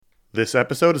This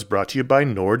episode is brought to you by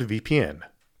NordVPN.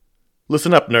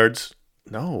 Listen up, nerds.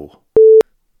 No.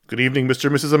 Good evening, Mr.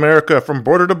 and Mrs. America, from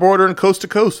border to border and coast to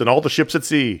coast and all the ships at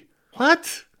sea.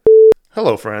 What?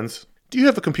 Hello, friends. Do you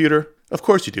have a computer? Of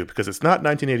course you do, because it's not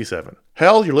 1987.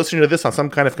 Hell, you're listening to this on some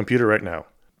kind of computer right now.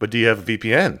 But do you have a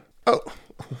VPN? Oh,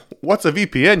 what's a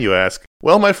VPN, you ask?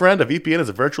 Well, my friend, a VPN is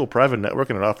a virtual private network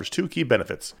and it offers two key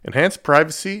benefits: enhanced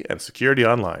privacy and security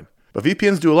online. But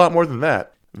VPNs do a lot more than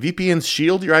that. VPNs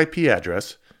shield your IP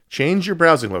address, change your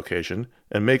browsing location,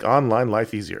 and make online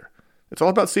life easier. It's all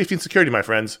about safety and security, my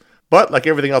friends. But like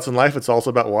everything else in life, it's also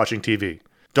about watching TV.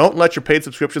 Don't let your paid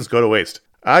subscriptions go to waste.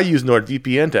 I use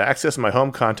NordVPN to access my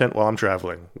home content while I'm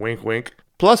traveling. Wink, wink.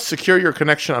 Plus, secure your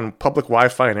connection on public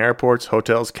Wi-Fi in airports,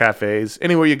 hotels, cafes,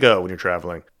 anywhere you go when you're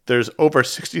traveling. There's over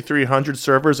 6,300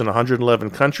 servers in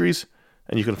 111 countries,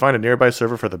 and you can find a nearby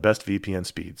server for the best VPN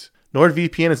speeds.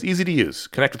 NordVPN is easy to use.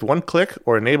 Connect with one click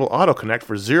or enable auto-connect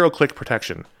for zero-click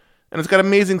protection. And it's got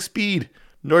amazing speed.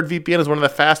 NordVPN is one of the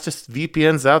fastest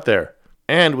VPNs out there.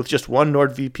 And with just one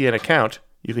NordVPN account,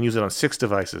 you can use it on 6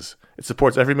 devices. It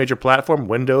supports every major platform: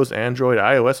 Windows, Android,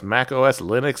 iOS, macOS,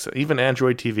 Linux, even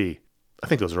Android TV. I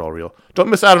think those are all real. Don't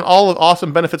miss out on all the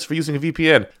awesome benefits for using a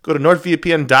VPN. Go to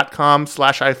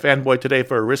nordvpn.com/ifanboy today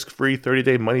for a risk-free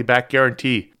 30-day money-back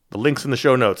guarantee. The link's in the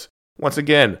show notes. Once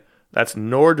again, that's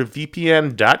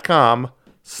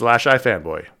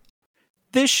nordvpn.com/ifanboy.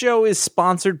 This show is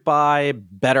sponsored by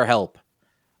BetterHelp.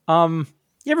 You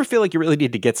ever feel like you really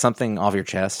need to get something off your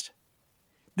chest?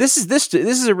 This is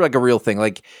like a real thing.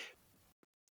 Like,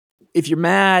 if you're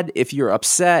mad, if you're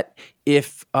upset,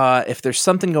 if there's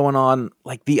something going on,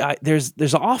 like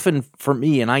there's often for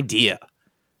me an idea.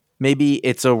 Maybe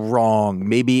it's a wrong,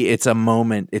 maybe it's a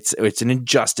moment, it's an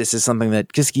injustice, it's something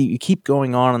that just you keep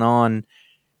going on and on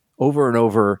over and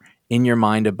over in your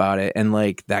mind about it, and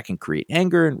like that can create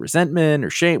anger and resentment or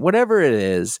shame, whatever it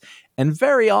is. And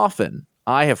very often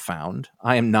I have found,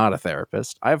 I am not a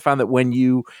therapist, I have found that when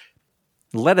you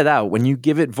let it out, when you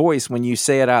give it voice, when you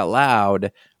say it out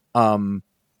loud,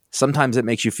 sometimes it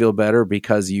makes you feel better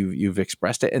because you've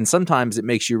expressed it, and sometimes it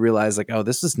makes you realize like, oh,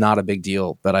 this is not a big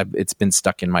deal, but it's been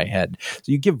stuck in my head.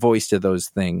 So you give voice to those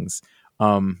things,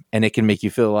 and it can make you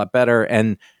feel a lot better.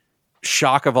 And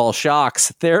shock of all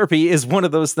shocks, therapy is one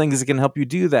of those things that can help you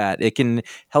do that. It can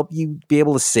help you be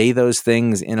able to say those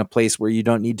things in a place where you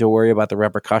don't need to worry about the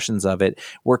repercussions of it,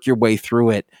 work your way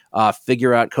through it,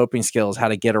 figure out coping skills, how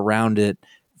to get around it,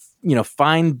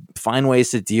 find ways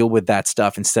to deal with that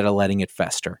stuff instead of letting it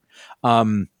fester.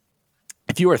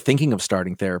 If you are thinking of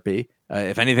starting therapy,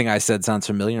 if anything I said sounds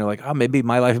familiar, you're like, oh, maybe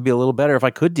my life would be a little better if I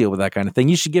could deal with that kind of thing,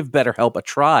 you should give BetterHelp a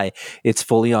try. It's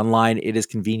fully online. It is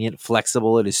convenient,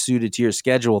 flexible. It is suited to your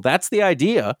schedule. That's the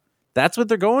idea. That's what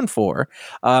they're going for.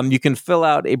 You can fill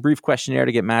out a brief questionnaire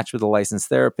to get matched with a licensed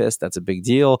therapist. That's a big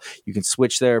deal. You can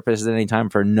switch therapists at any time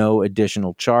for no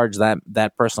additional charge.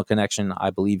 That personal connection,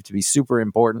 I believe, to be super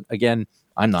important. Again,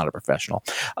 I'm not a professional.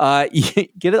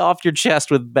 Get it off your chest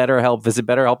with BetterHelp. Visit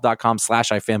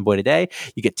BetterHelp.com/ifanboy today.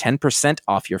 You get 10%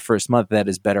 off your first month. That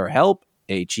is BetterHelp,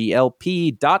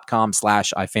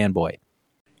 HELP.com/ifanboy.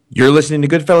 You're listening to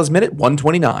Goodfellas Minute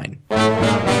 129.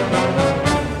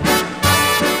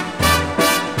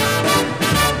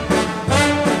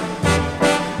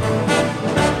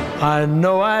 I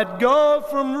know I'd go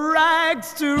from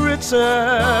rags to riches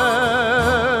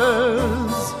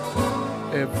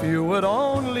if you would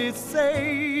only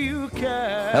say you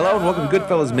can. Hello and welcome to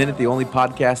Goodfellas Minute, the only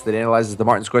podcast that analyzes the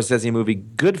Martin Scorsese movie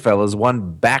Goodfellas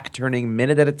one back-turning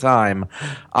minute at a time.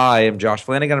 I am Josh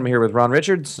Flanagan. I'm here with Ron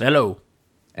Richards. Hello.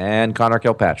 And Connor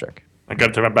Kilpatrick. I got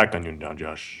to turn my back on you now,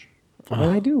 Josh. What did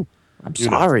I do? I'm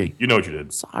sorry. You know what you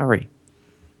did. Sorry.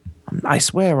 I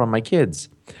swear on my kids.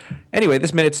 Anyway,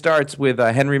 this minute starts with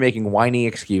Henry making whiny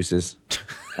excuses.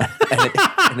 and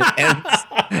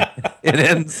it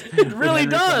ends. It really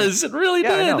does. It really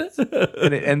did.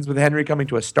 And it ends with Henry coming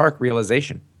to a stark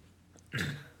realization.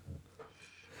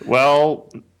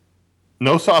 Well,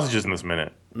 no sausages in this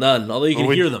minute. None, although you can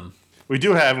hear them. We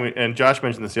do have, and Josh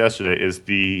mentioned this yesterday, is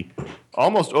the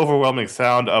almost overwhelming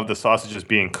sound of the sausages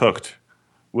being cooked,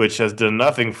 which has done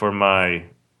nothing for my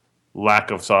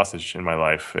lack of sausage in my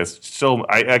life. It's still,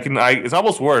 it's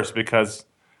almost worse because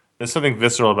there's something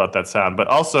visceral about that sound, but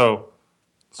also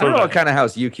I don't know what kind of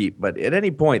house you keep, but at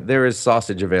any point there is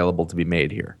sausage available to be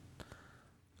made here.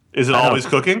 Is it always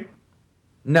cooking?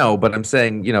 No, but I'm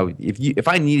saying, if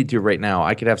I needed to right now,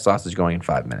 I could have sausage going in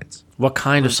 5 minutes. What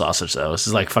kind of sausage, though? Is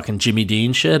this like fucking Jimmy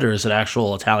Dean shit, or is it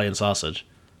actual Italian sausage?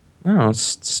 No,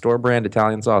 it's store brand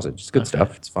Italian sausage. It's good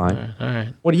stuff. It's fine. All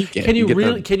right. What do you get? Can you get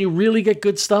really can you really get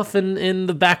good stuff in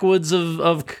the backwoods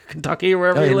of Kentucky or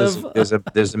wherever you live? There's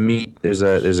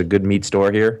a good meat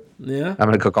store here. Yeah. I'm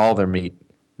gonna cook all their meat.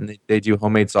 And they do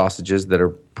homemade sausages that are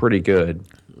pretty good.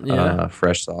 Yeah.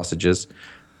 Fresh sausages.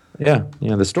 Yeah,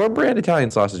 the store brand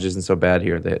Italian sausage isn't so bad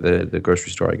here. The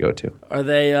grocery store I go to. Are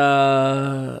they?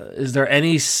 Is there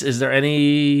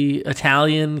any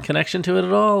Italian connection to it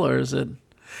at all, or is it?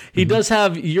 He does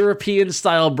have European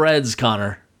style breads,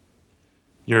 Connor.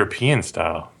 European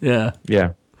style. Yeah.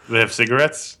 Yeah. Do they have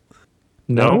cigarettes?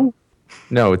 No.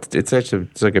 It's actually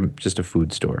just a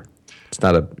food store. It's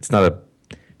not a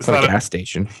gas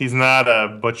station. He's not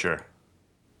a butcher.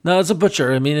 No, it's a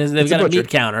butcher. I mean, they've got a butcher. meat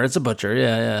counter. It's a butcher.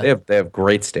 Yeah, yeah. They have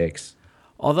great steaks.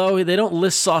 Although they don't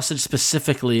list sausage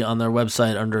specifically on their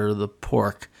website under the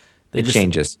pork. It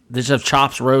changes. They just have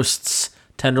chops, roasts,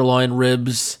 tenderloin,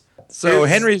 ribs. So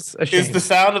Henry's ashamed. Is the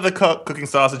sound of the cooking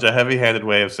sausage a heavy-handed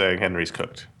way of saying Henry's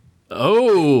cooked?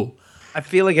 Oh. I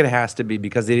feel like it has to be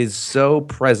because it is so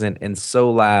present and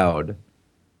so loud.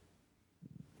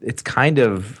 It's kind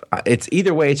of it's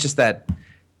either way. It's just that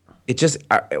it just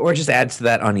adds to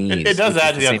that unease. It does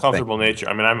add to the same uncomfortable thing. nature.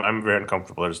 I mean, I'm very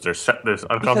uncomfortable. There's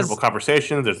uncomfortable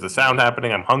conversations. There's the sound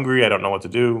happening. I'm hungry. I don't know what to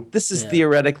do. This is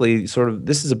theoretically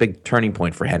this is a big turning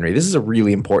point for Henry. This is a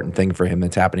really important thing for him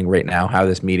that's happening right now, how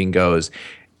this meeting goes.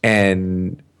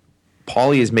 And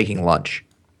Paulie is making lunch.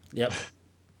 Yep.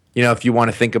 If you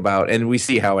want to think about, and we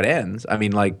see how it ends. I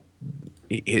mean, like,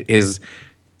 he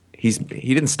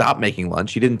didn't stop making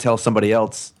lunch. He didn't tell somebody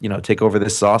else, take over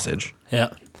this sausage.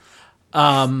 Yeah.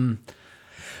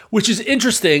 Which is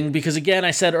interesting because, again,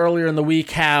 I said earlier in the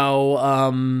week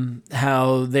how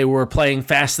they were playing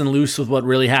fast and loose with what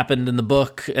really happened in the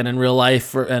book and in real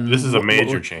life. And this is a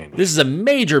major change. This is a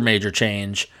major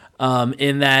change.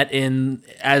 In that,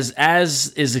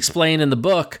 as is explained in the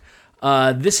book,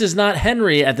 this is not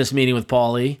Henry at this meeting with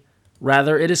Paulie.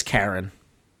 Rather, it is Karen.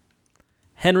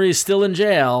 Henry is still in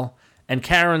jail, and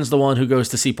Karen's the one who goes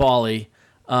to see Paulie.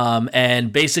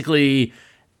 And basically,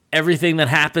 everything that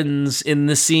happens in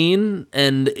the scene,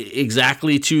 and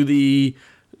exactly to the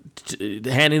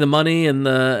handing the money and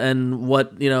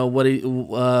what he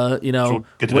We'll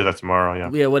get to that tomorrow.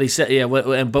 Yeah. What he said.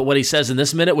 But what he says in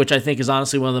this minute, which I think is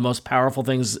honestly one of the most powerful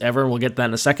things ever, and we'll get to that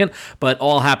in a second. But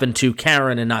all happened to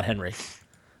Karen and not Henry.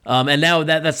 And now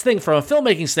that's the thing from a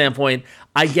filmmaking standpoint.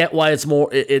 I get why it's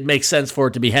more. It makes sense for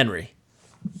it to be Henry,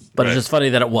 but It's just funny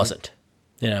that it wasn't.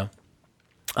 But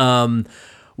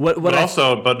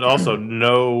also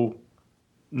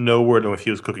no word on if he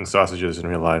was cooking sausages in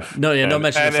real life. No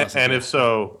mention of sausage. And if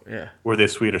so, were they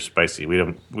sweet or spicy? We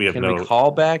have Can no we call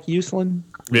back Uslan?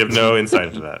 We have no insight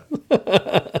into that.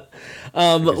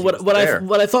 What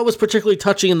I thought was particularly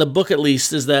touching in the book, at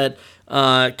least, is that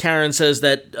Karen says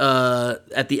that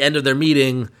at the end of their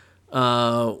meeting,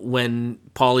 when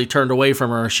Paulie turned away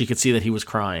from her, she could see that he was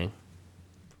crying,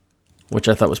 which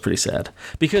I thought was pretty sad.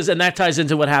 And that ties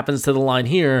into what happens to the line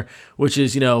here, which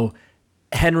is,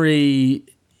 Henry,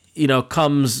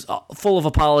 comes full of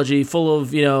apology, full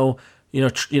of,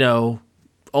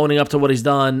 owning up to what he's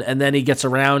done, and then he gets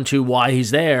around to why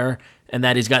he's there, and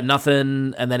that he's got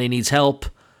nothing, and that he needs help,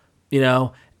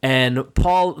 and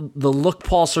the look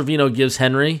Paul Sorvino gives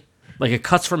Henry, like it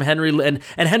cuts from Henry, and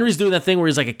Henry's doing that thing where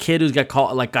he's like a kid who's got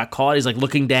caught, he's like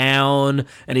looking down,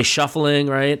 and he's shuffling,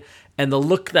 right? And the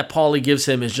look that Paulie gives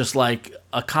him is just like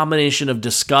a combination of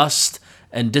disgust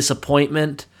and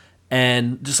disappointment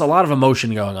and just a lot of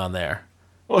emotion going on there.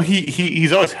 Well,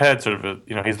 he's always had sort of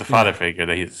he's the father figure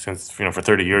that he's since for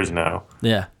 30 years now.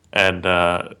 Yeah. And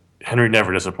Henry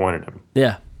never disappointed him.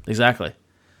 Yeah, exactly.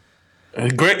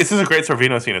 Great. This is a great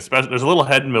Sorvino scene. Especially, there's a little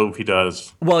head move he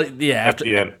does. Well, yeah,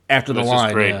 after the line.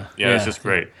 Just great. Yeah, it's just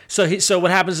great. So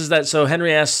what happens is that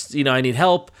Henry asks, I need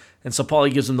help, and so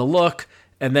Paulie gives him the look,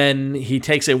 and then he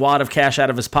takes a wad of cash out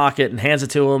of his pocket and hands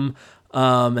it to him.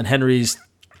 And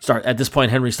at this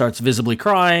point, Henry starts visibly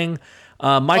crying.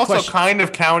 Kind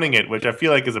of counting it, which I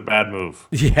feel like is a bad move.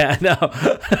 Yeah, no.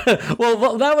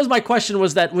 Well, that was my question.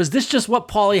 Was this just what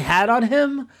Paulie had on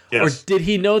him, yes. Or did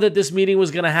he know that this meeting was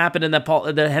going to happen and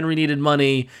that Henry needed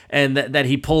money and that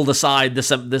he pulled aside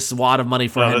this wad of money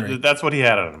for Henry? That's what he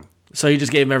had on him. So he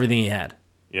just gave him everything he had.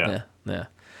 Yeah.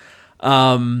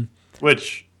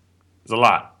 Which is a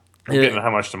lot. We'll get into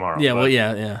how much tomorrow. Yeah.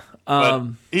 Yeah. But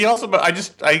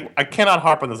I cannot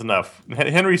harp on this enough.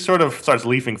 Henry sort of starts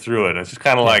leafing through it. And it's just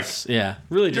kind of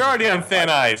really. You're already on thin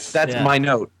ice. That's my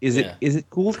note. Is it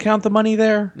cool to count the money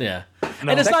there? Yeah.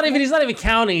 No, and he's not even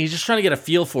counting. He's just trying to get a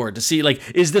feel for it to see,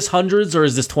 is this hundreds or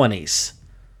is this 20s?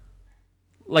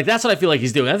 Like that's what I feel like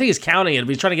he's doing. I think he's counting it, but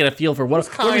he's trying to get a feel for what.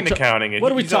 Kind of counting it.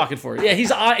 What are we He's talking for? Yeah,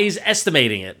 he's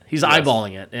estimating it. He's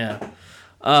eyeballing it. Yeah.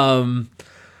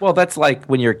 Well, that's like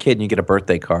when you're a kid and you get a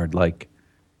birthday card. Like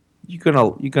you're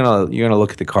gonna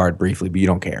look at the card briefly, but you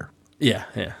don't care. Yeah.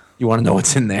 Yeah. You want to know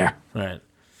what's in there. Right.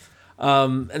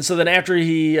 And so then after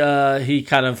he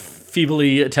kind of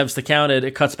feebly attempts to count it,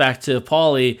 it cuts back to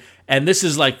Paulie, and this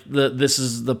is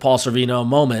the Paul Sorvino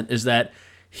moment, is that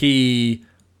he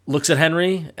looks at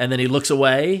Henry and then he looks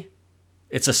away.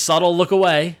 It's a subtle look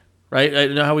away, right?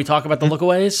 You know how we talk about the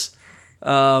lookaways?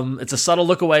 It's a subtle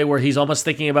look away where he's almost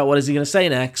thinking about what is he going to say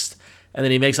next, and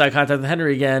then he makes eye contact with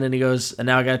Henry again, and he goes, and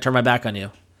now I got to turn my back on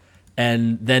you.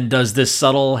 And then does this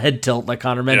subtle head tilt like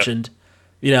Connor mentioned,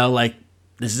 like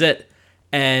this is it.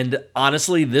 And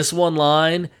honestly, this one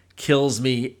line kills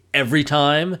me every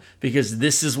time because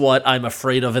this is what I'm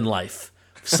afraid of in life.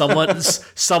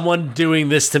 Someone doing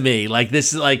this to me.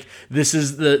 This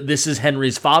is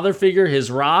Henry's father figure,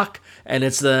 his rock, and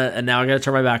and now I got to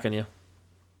turn my back on you.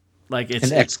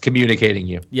 It's excommunicating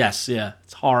you. Yes, yeah,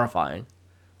 it's horrifying.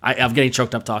 I'm getting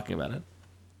choked up talking about it.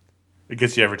 It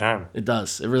gets you every time. It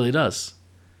does. It really does.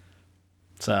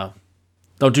 So,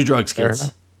 don't do drugs,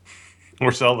 kids.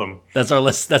 Or sell them. That's our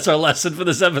lesson for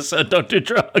this episode. Don't do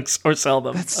drugs or sell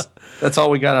them. That's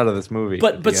all we got out of this movie.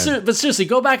 But seriously,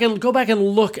 go back and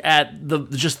look at the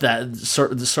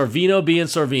Sorvino being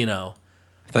Sorvino.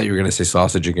 I thought you were going to say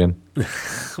sausage again.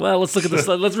 Well, let's look at this.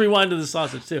 Let's rewind to the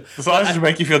sausage too. The sausage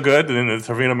make you feel good, and then the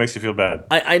Sorvino makes you feel bad.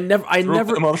 I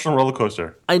never emotional roller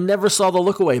coaster. I never saw the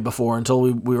look away before until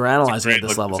we were analyzing at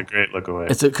this level. It's a great look away.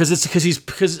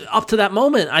 Because up to that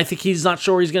moment, I think he's not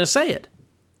sure he's going to say it.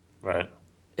 Right.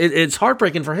 It's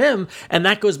heartbreaking for him, and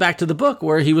that goes back to the book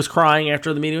where he was crying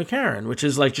after the meeting with Karen, which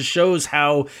is just shows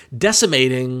how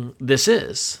decimating this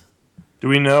is. Do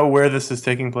we know where this is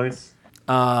taking place?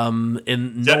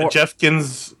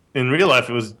 Jeffkins in real life,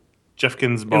 it was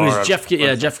Jeffkins' bar. It was Jeff.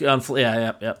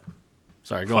 Yeah.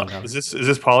 Sorry, go on. Is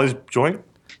this Paulie's joint?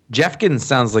 Jeffkins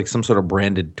sounds like some sort of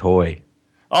branded toy.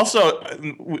 Also,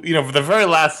 for the very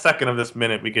last second of this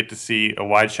minute, we get to see a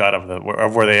wide shot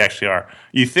of where they actually are.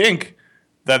 You think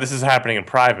that this is happening in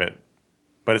private,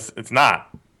 but it's not.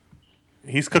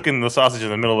 He's cooking the sausage in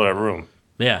the middle of that room.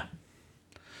 Yeah.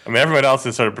 I mean, everyone else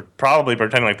is sort of probably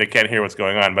pretending like they can't hear what's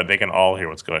going on, but they can all hear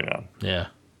what's going on. Yeah.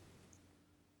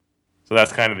 So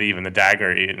that's kind of even the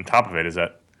dagger on top of it, is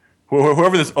that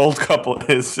whoever this old couple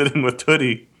is sitting with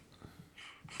Tootie,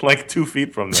 like 2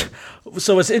 feet from them.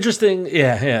 So it's interesting.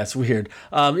 Yeah, it's weird.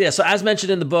 So as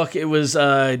mentioned in the book, it was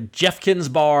Jeffkins'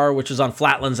 bar, which was on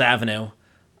Flatlands Avenue.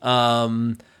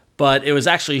 But it was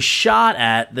actually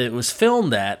it was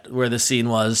filmed at, where the scene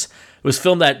was, it was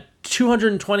filmed at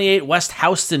 228 West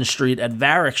Houston Street at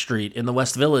Varick Street in the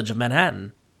West Village of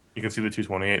Manhattan. You can see the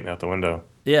 228 out the window.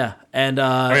 Yeah, and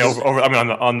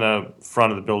on the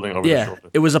front of the building over the shoulder.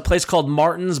 It was a place called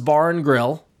Martin's Bar and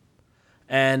Grill,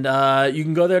 and you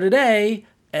can go there today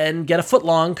and get a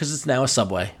footlong because it's now a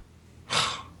Subway.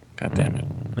 God damn it!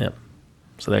 Yep.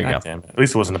 So there you go. Damn it. At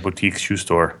least it wasn't a boutique shoe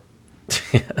store.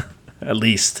 At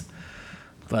least.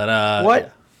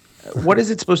 But what is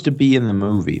it supposed to be in the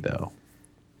movie though?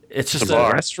 It's just a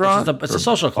bar. Restaurant. It's a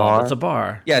social club. It's a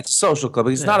bar. Yeah, it's a social club.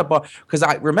 It's not a bar. Because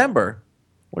I remember,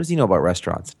 what does he know about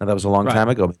restaurants? Now that was a long time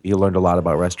ago. He learned a lot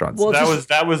about restaurants. Well,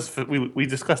 we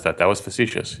discussed that. That was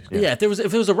facetious. Yeah, if it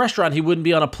was a restaurant, he wouldn't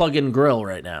be on a plug-in grill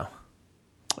right now.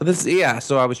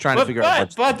 So I was trying to figure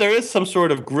out. But there is some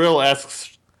sort of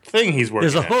grill-esque thing he's working.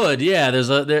 There's a hood. Yeah,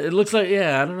 it looks like.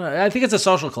 Yeah, I don't know. I think it's a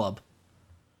social club.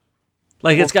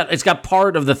 It's got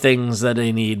part of the things that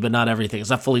they need, but not everything. It's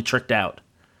not fully tricked out.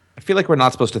 I feel like we're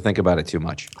not supposed to think about it too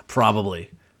much. Probably.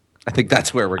 I think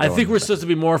that's where we're going. I think we're supposed to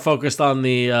be more focused on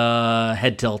the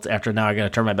head tilt after now I got to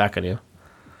turn my back on you.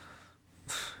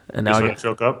 And now I got to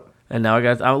choke up. And now I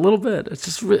got a little bit.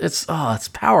 It's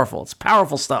powerful. It's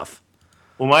powerful stuff.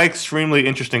 Well, my extremely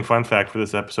interesting fun fact for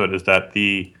this episode is that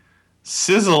the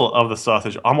sizzle of the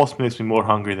sausage almost makes me more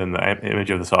hungry than the image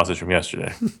of the sausage from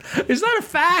yesterday. Is that a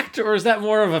fact, or is that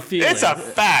more of a feeling? It's a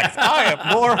fact. I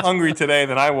am more hungry today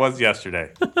than I was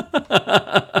yesterday.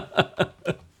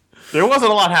 There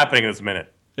wasn't a lot happening in this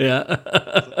minute. Yeah.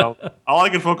 So, all I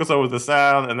can focus on was the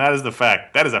sound, and that is the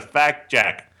fact. That is a fact,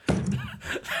 Jack.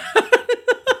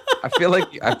 I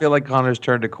feel like Connor's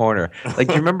turned a corner. Like,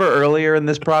 do you remember earlier in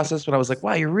this process when I was like,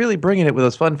 "Wow, you're really bringing it with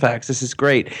those fun facts. This is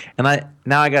great." And I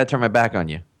got to turn my back on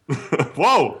you.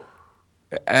 Whoa.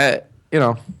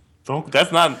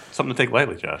 That's not something to take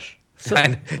lightly, Josh.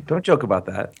 Don't joke about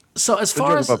that. So as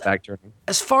far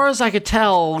as I could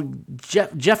tell,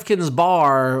 Jeffkins'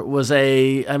 bar was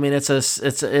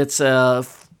it's a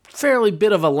fairly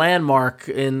bit of a landmark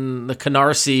in the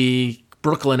Canarsie,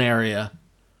 Brooklyn area.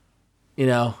 You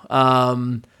know,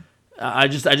 I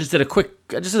just did a quick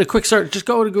search. Just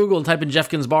go to Google and type in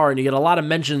Jeffkins Bar, and you get a lot of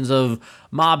mentions of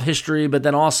mob history, but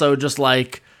then also just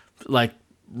like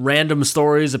random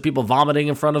stories of people vomiting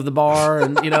in front of the bar,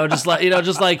 and just like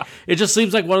it just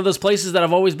seems like one of those places that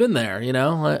have always been there.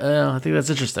 I think that's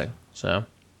interesting. So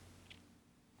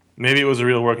maybe it was a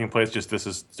real working place. Just this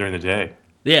is during the day.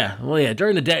 Yeah, well, yeah,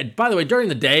 during the day. By the way, during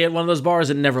the day at one of those bars,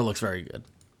 it never looks very good.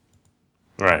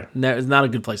 Right. It's not a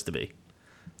good place to be.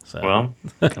 So. Well,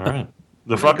 all right.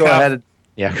 The fuck Go count. ahead.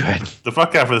 Yeah, go ahead. The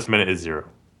fuck count for this minute is 0.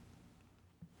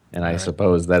 And I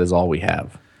suppose that is all we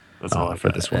have. That's all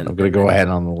for this one. I'm going to go ahead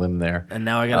on the limb there. And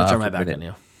now I got to turn my back minute. on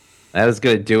you. That is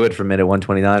going to do it for minute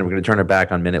 129. We're going to turn it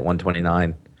back on minute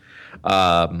 129.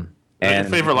 And your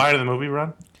favorite line of the movie,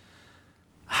 Ron?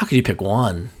 How could you pick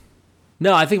one?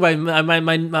 No, I think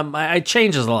my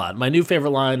changes a lot. My new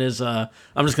favorite line is, I'm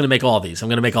just going to make all these. I'm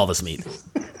going to make all this meat.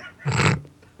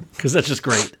 Because that's just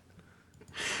great.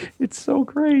 It's so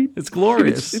great. It's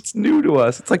glorious. It's new to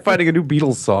us. It's like finding a new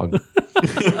Beatles song.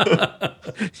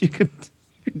 you can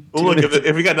well, look,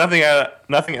 if we got nothing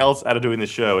else out of doing the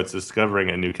show, it's discovering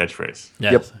a new catchphrase.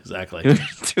 Yes, Yep. exactly.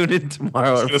 Tune in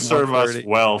tomorrow. It's going to serve us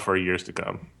well for years to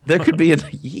come. There could be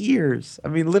years. I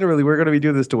mean, literally, we're going to be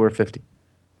doing this till we're 50.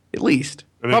 At least.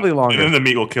 Probably longer. And then the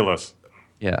meat will kill us.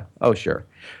 Yeah. Oh, sure.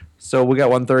 So we got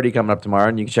 1:30 coming up tomorrow,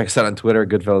 and you can check us out on Twitter at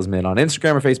Goodfellas Minute, on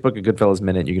Instagram or Facebook at Goodfellas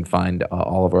Minute. You can find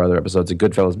all of our other episodes at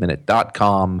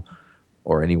goodfellasminute.com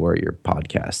or anywhere your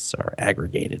podcasts are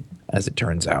aggregated, as it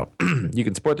turns out. You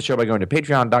can support the show by going to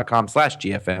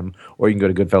patreon.com/GFM, or you can go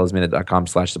to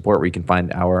goodfellasminute.com/support, where you can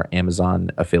find our Amazon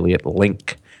affiliate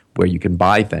link, where you can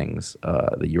buy things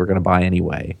that you were going to buy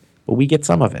anyway. But we get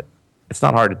some of it. It's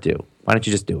not hard to do. Why don't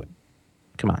you just do it?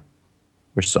 Come on.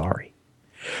 We're sorry.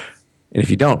 And if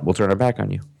you don't, we'll turn our back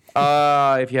on you.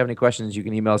 If you have any questions, you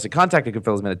can email us at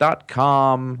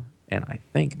contact@goodfellasminute.com. And I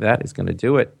think that is going to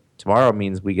do it. Tomorrow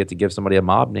means we get to give somebody a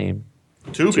mob name.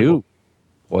 Two people.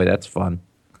 Boy, that's fun.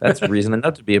 That's reason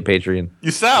enough to be a Patreon.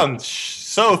 You sound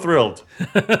so thrilled.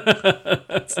 I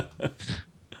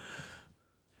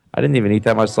didn't even eat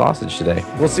that much sausage today.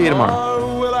 We'll see you tomorrow.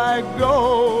 Or will I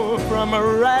go from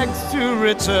rags to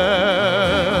riches?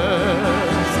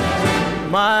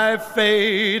 My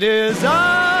fate is